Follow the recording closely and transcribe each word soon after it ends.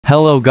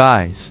Hello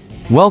guys,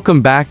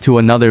 welcome back to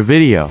another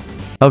video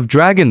of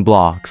Dragon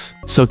Blocks.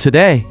 So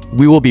today,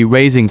 we will be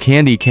raising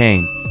Candy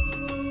Cane.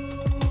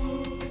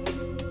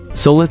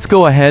 So let's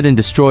go ahead and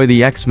destroy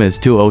the Xmas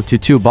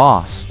 2022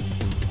 boss.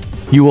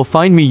 You will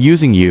find me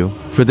using you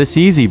for this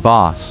easy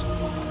boss.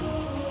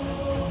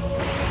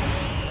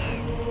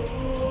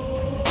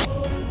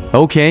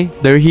 Okay,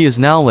 there he is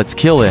now, let's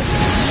kill it.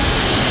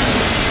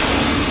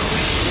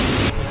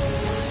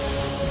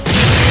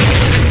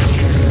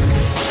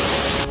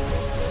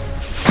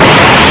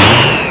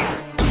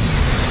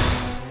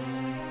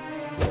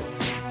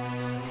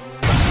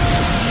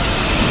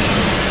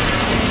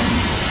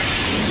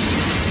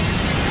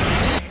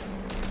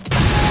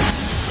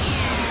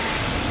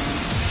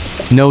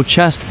 No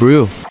chest,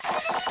 brew.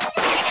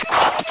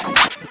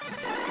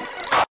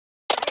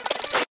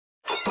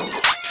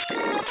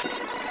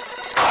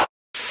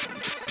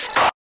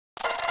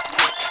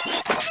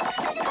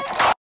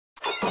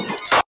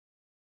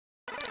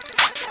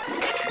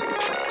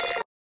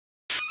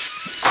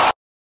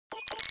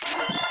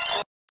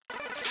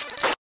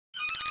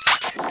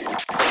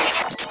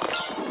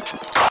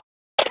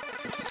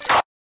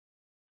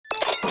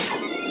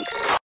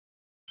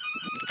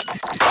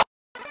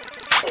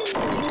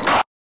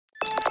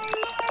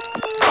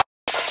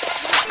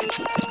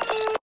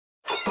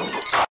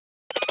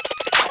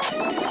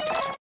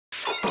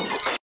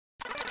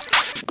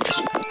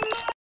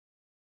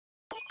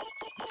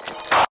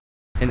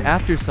 And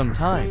after some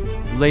time,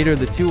 later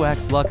the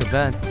 2x luck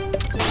event.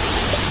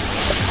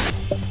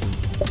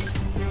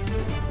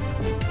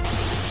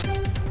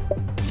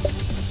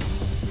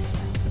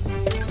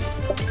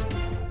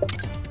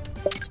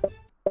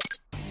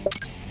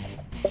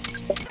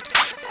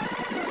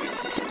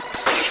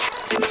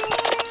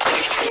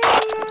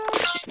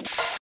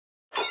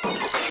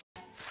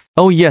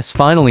 Oh yes,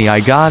 finally I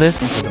got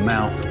it. Into the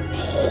mouth.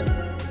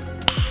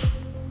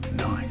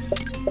 Nice.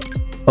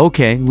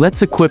 Okay,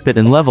 let's equip it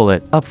and level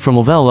it up from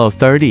lvl0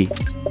 30.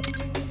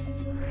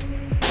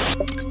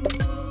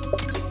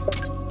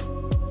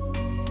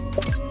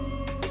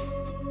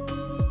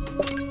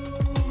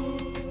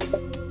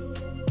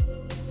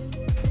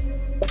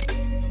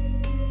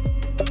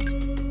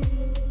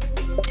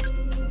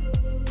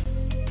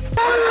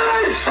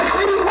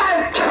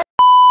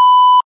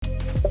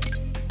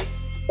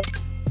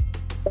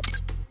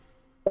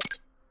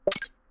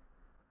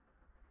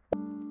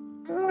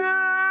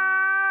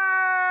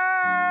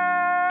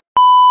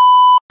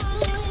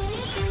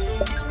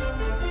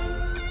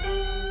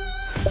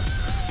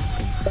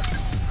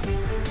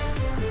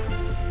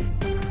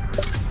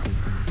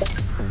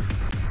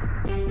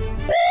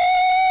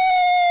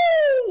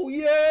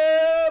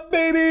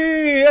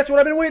 That's what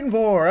I've been waiting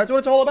for. That's what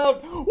it's all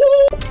about. Woo!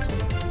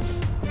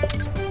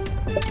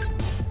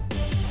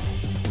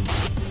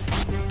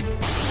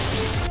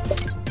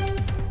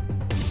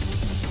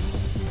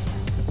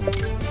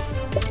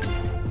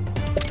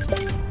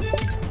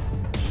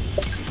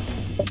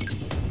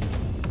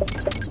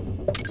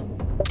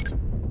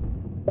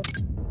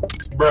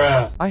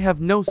 Bruh. I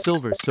have no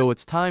silver, so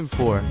it's time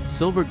for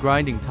silver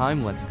grinding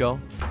time. Let's go.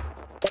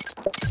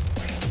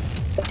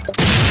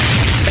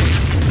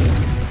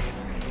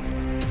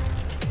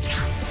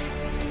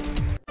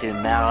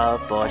 Tomorrow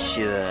for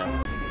sure.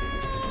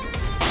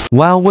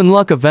 Wow, when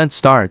luck event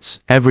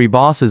starts, every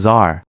bosses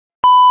are.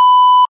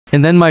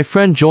 And then my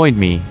friend joined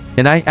me,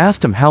 and I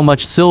asked him how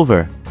much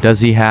silver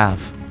does he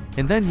have.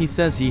 And then he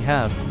says he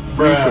have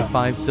 3 for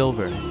 5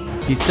 silver.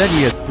 He said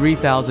he has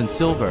 3,000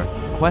 silver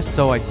quest,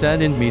 so I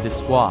said in me to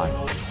squad.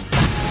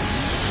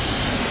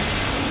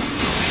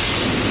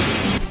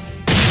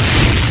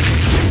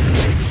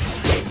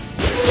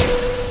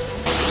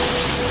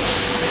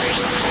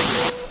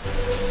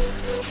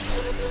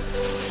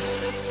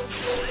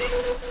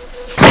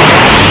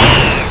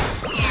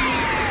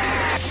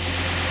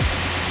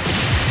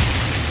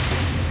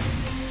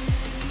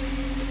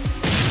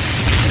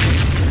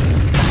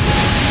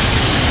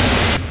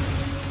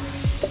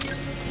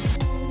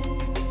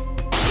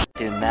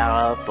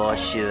 Tomorrow for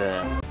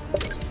sure.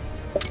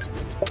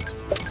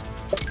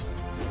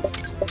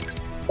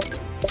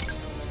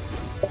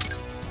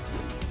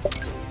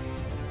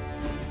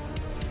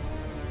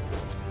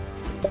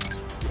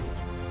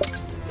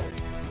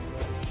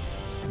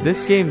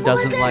 This game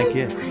doesn't like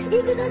it.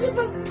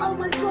 Oh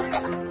my god.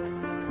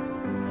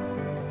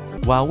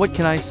 Wow, what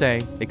can I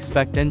say?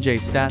 Expect NJ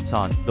stats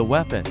on the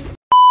weapon.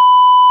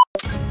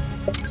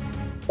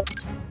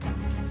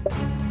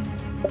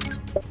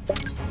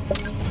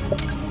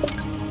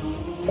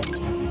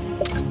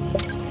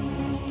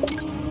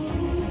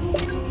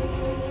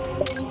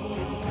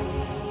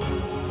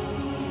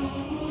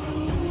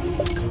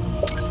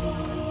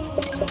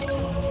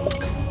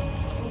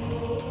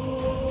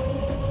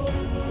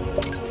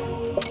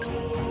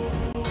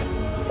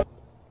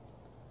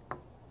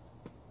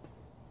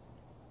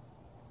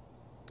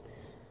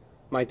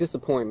 My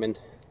disappointment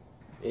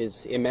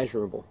is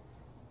immeasurable,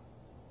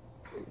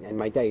 and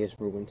my day is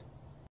ruined.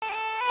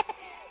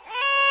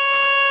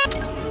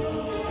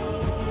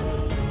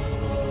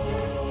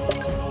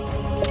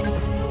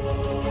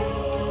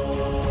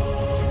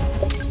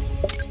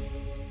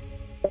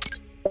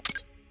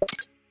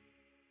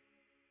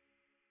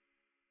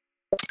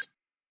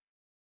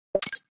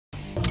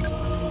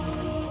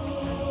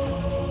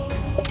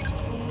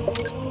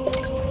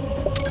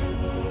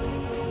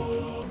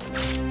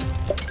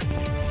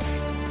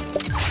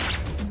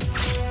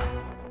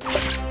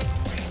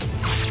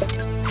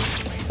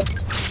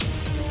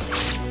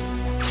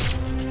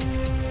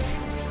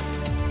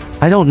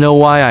 I don't know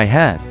why I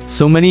had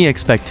so many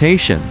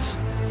expectations.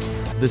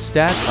 The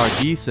stats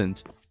are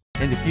decent.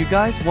 And if you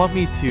guys want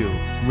me to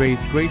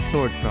raise great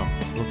sword from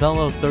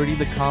lvl0,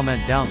 the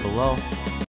comment down below.